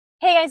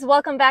Hey guys,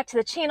 welcome back to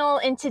the channel.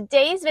 In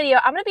today's video,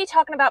 I'm going to be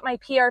talking about my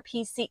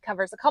PRP seat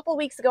covers. A couple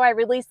weeks ago, I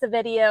released a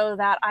video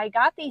that I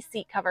got these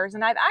seat covers,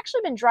 and I've actually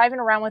been driving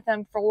around with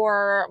them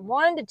for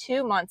 1 to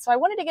 2 months. So I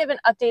wanted to give an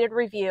updated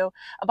review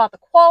about the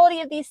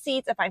quality of these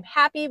seats, if I'm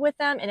happy with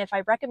them, and if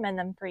I recommend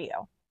them for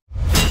you.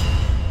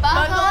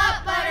 Buckle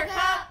up,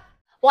 Buttercup!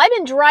 Well, I've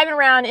been driving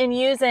around and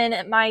using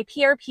my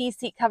PRP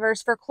seat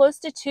covers for close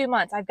to 2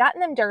 months. I've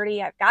gotten them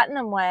dirty, I've gotten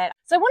them wet.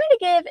 So I wanted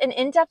to give an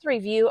in-depth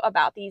review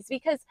about these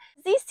because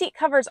these seat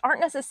covers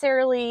aren't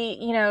necessarily,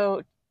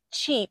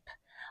 cheap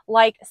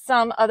like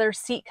some other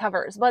seat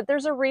covers, but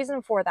there's a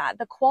reason for that.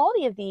 The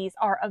quality of these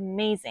are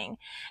amazing.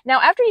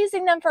 Now, after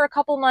using them for a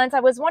couple months,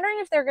 I was wondering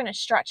if they're going to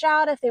stretch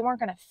out, if they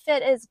weren't going to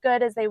fit as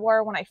good as they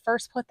were when I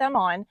first put them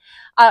on.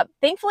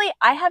 Thankfully,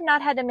 I have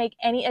not had to make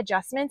any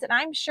adjustments, and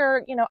I'm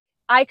sure,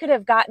 I could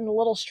have gotten the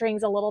little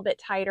strings a little bit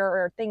tighter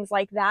or things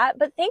like that,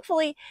 but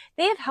thankfully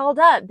they have held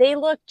up. They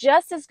look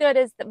just as good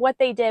as what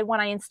they did when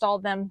I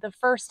installed them the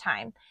first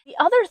time. The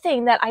other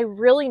thing that I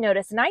really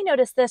noticed, and I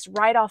noticed this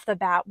right off the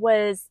bat,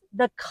 was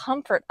the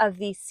comfort of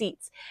these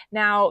seats.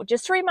 Now,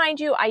 just to remind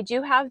you, I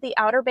do have the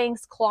Outer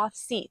Banks cloth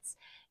seats.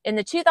 In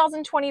the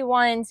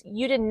 2021s,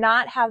 you did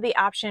not have the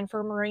option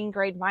for marine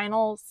grade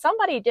vinyl.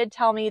 Somebody did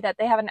tell me that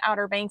they have an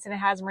Outer Banks and it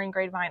has marine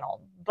grade vinyl.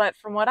 But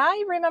from what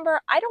I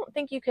remember, I don't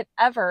think you could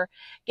ever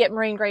get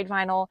marine grade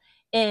vinyl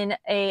in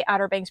a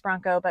Outer Banks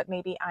Bronco, but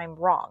maybe I'm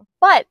wrong.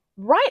 But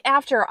right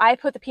after I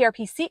put the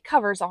PRP seat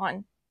covers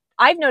on,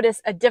 I've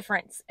noticed a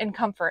difference in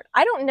comfort.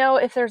 I don't know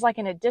if there's like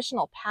an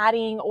additional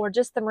padding or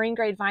just the marine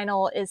grade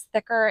vinyl is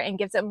thicker and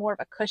gives it more of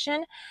a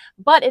cushion,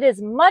 but it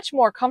is much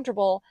more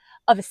comfortable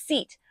of a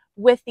seat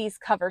with these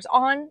covers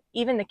on.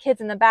 Even the kids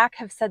in the back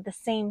have said the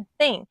same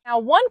thing. Now,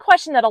 one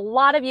question that a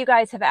lot of you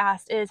guys have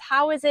asked is,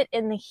 how is it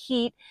in the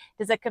heat?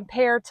 Does it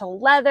compare to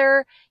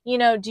leather?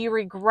 Do you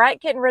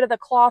regret getting rid of the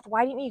cloth?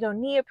 Why didn't you go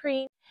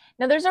neoprene?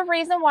 Now, there's a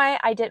reason why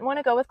I didn't want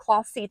to go with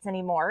cloth seats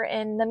anymore.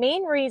 And the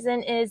main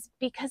reason is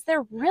because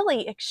they're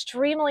really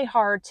extremely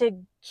hard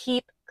to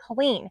keep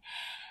clean.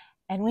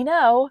 And we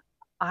know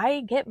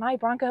I get my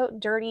Bronco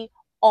dirty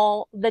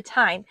all the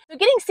time. So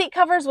getting seat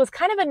covers was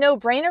kind of a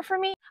no-brainer for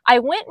me. I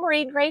went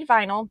marine grade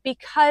vinyl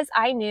because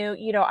I knew,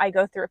 I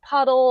go through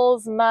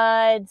puddles,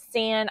 mud,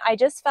 sand. I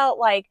just felt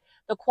like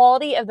the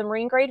quality of the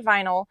marine grade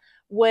vinyl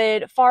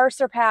would far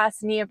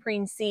surpass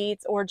neoprene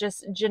seats or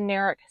just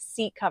generic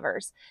seat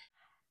covers.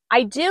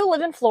 I do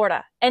live in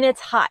Florida and it's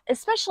hot,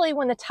 especially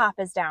when the top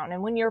is down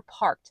and when you're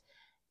parked.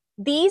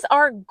 These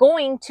are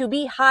going to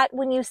be hot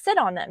when you sit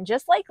on them,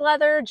 just like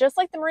leather, just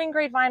like the marine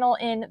grade vinyl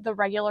in the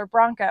regular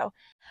Bronco.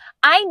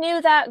 I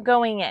knew that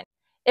going in.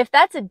 If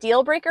that's a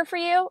deal breaker for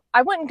you,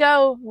 I wouldn't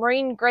go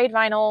marine grade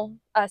vinyl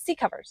seat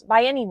covers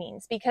by any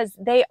means, because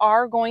they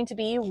are going to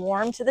be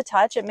warm to the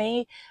touch. It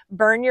may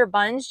burn your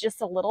buns just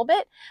a little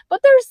bit,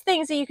 but there's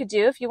things that you could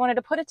do if you wanted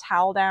to put a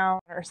towel down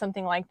or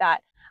something like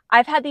that.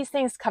 I've had these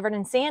things covered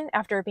in sand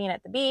after being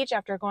at the beach,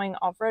 after going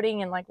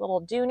off-roading in like little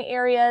dune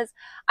areas.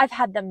 I've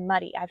had them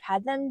muddy. I've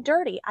had them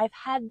dirty. I've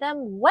had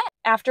them wet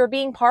after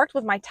being parked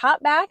with my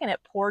top back and it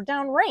poured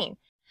down rain.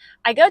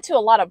 I go to a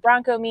lot of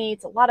Bronco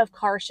meets, a lot of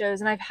car shows,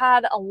 and I've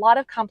had a lot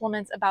of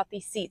compliments about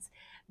these seats.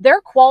 They're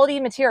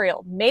quality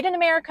material, made in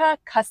America,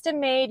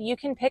 custom made. You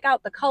can pick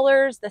out the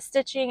colors, the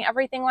stitching,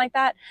 everything like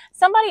that.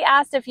 Somebody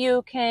asked if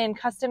you can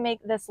custom make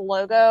this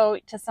logo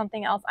to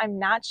something else. I'm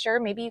not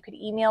sure. Maybe you could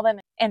email them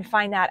and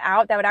find that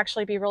out. That would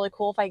actually be really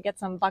cool if I get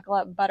some Buckle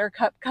Up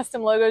Buttercup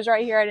custom logos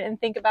right here. I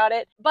didn't think about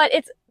it, but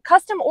it's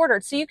custom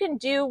ordered. So you can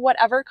do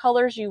whatever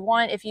colors you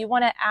want. If you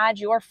want to add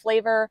your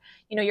flavor,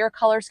 your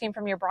color scheme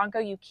from your Bronco,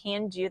 you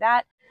can do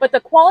that. But the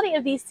quality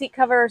of these seat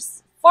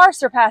covers far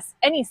surpass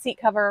any seat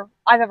cover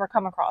I've ever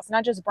come across.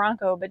 Not just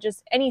Bronco, but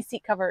just any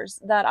seat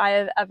covers that I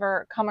have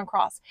ever come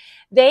across.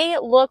 They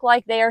look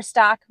like they are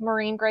stock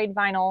marine grade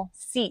vinyl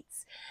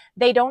seats.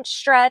 They don't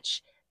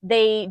stretch.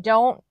 They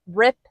don't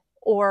rip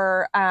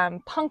or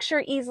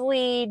puncture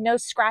easily. No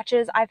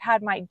scratches. I've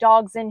had my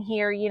dogs in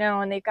here,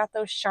 and they've got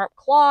those sharp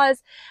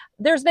claws.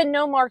 There's been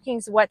no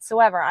markings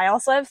whatsoever. I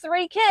also have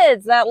 3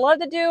 kids that love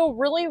to do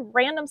really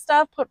random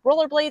stuff, put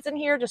rollerblades in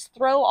here, just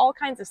throw all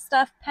kinds of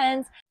stuff,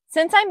 pens.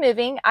 Since I'm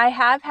moving, I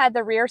have had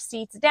the rear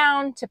seats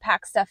down to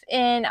pack stuff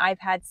in. I've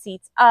had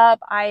seats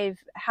up. I've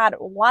had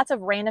lots of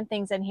random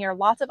things in here,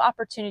 lots of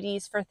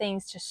opportunities for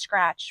things to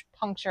scratch,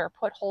 puncture,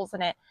 put holes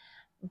in it.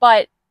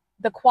 But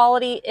the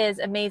quality is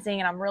amazing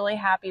and I'm really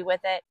happy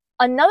with it.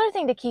 Another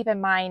thing to keep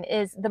in mind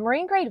is the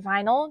marine grade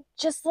vinyl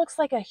just looks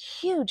like a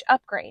huge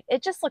upgrade.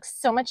 It just looks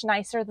so much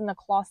nicer than the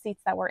cloth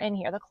seats that were in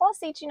here. The cloth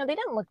seats, they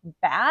didn't look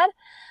bad,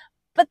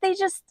 but they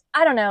just,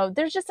 I don't know,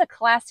 there's just a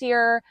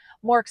classier,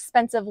 more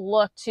expensive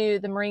look to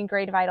the marine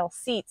grade vinyl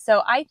seats.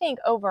 So I think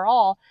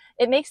overall,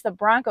 it makes the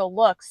Bronco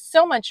look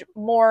so much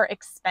more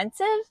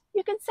expensive,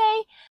 you could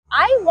say.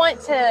 I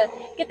want to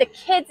get the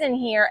kids in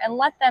here and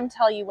let them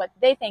tell you what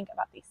they think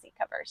about these seat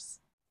covers.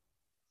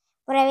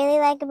 What I really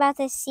like about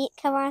the seat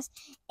covers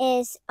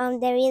is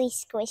they're really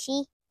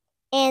squishy.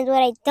 And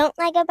what I don't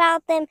like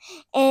about them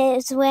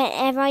is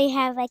whenever you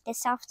have like the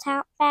soft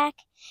top back,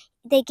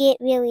 they get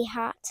really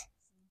hot.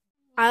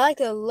 I like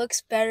the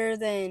looks better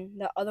than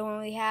the other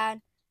one we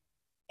had,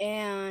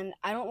 and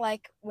I don't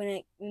like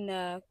when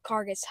the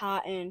car gets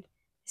hot and the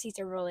seats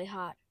are really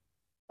hot.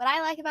 What I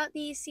like about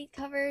these seat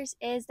covers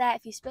is that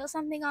if you spill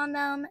something on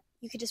them,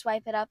 you could just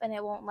wipe it up and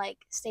it won't like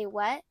stay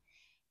wet.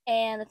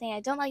 And the thing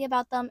I don't like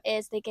about them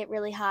is they get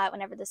really hot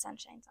whenever the sun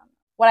shines on them.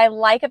 What I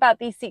like about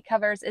these seat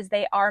covers is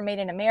they are made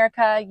in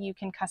America. You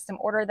can custom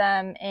order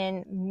them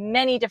in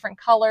many different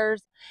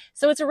colors.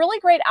 So it's a really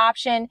great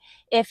option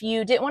if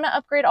you didn't want to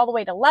upgrade all the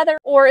way to leather,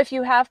 or if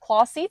you have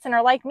cloth seats and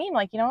are like me,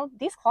 like, you know,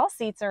 these cloth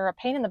seats are a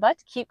pain in the butt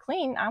to keep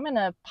clean. I'm going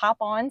to pop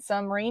on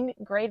some marine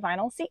grade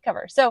vinyl seat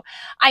covers. So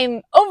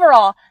I'm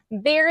overall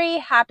very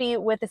happy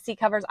with the seat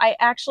covers. I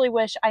actually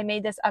wish I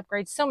made this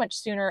upgrade so much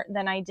sooner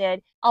than I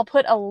did. I'll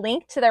put a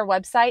link to their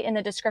website in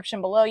the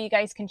description below. You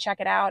guys can check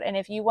it out. And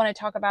if you want to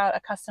talk about a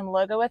custom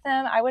logo with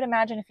them, I would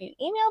imagine if you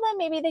email them,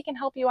 maybe they can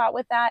help you out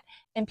with that.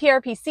 And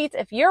PRP Seats,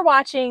 if you're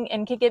watching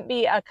and can get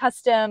me a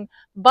custom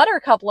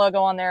Buttercup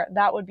logo on there,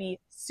 that would be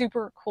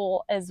super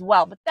cool as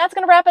well. But that's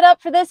going to wrap it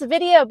up for this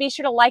video. Be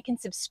sure to like and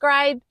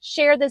subscribe,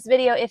 share this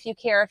video if you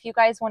care. If you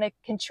guys want to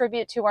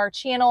contribute to our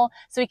channel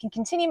so we can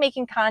continue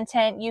making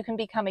content, you can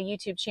become a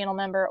YouTube channel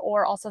member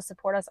or also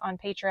support us on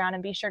Patreon.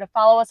 And be sure to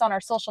follow us on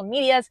our social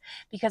medias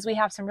because we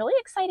have some really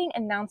exciting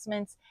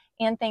announcements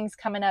and things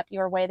coming up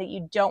your way that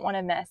you don't want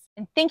to miss.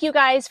 And thank you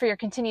guys for your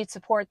continued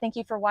support. Thank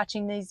you for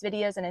watching these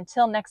videos. And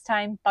until next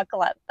time,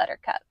 buckle up,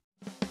 Buttercup.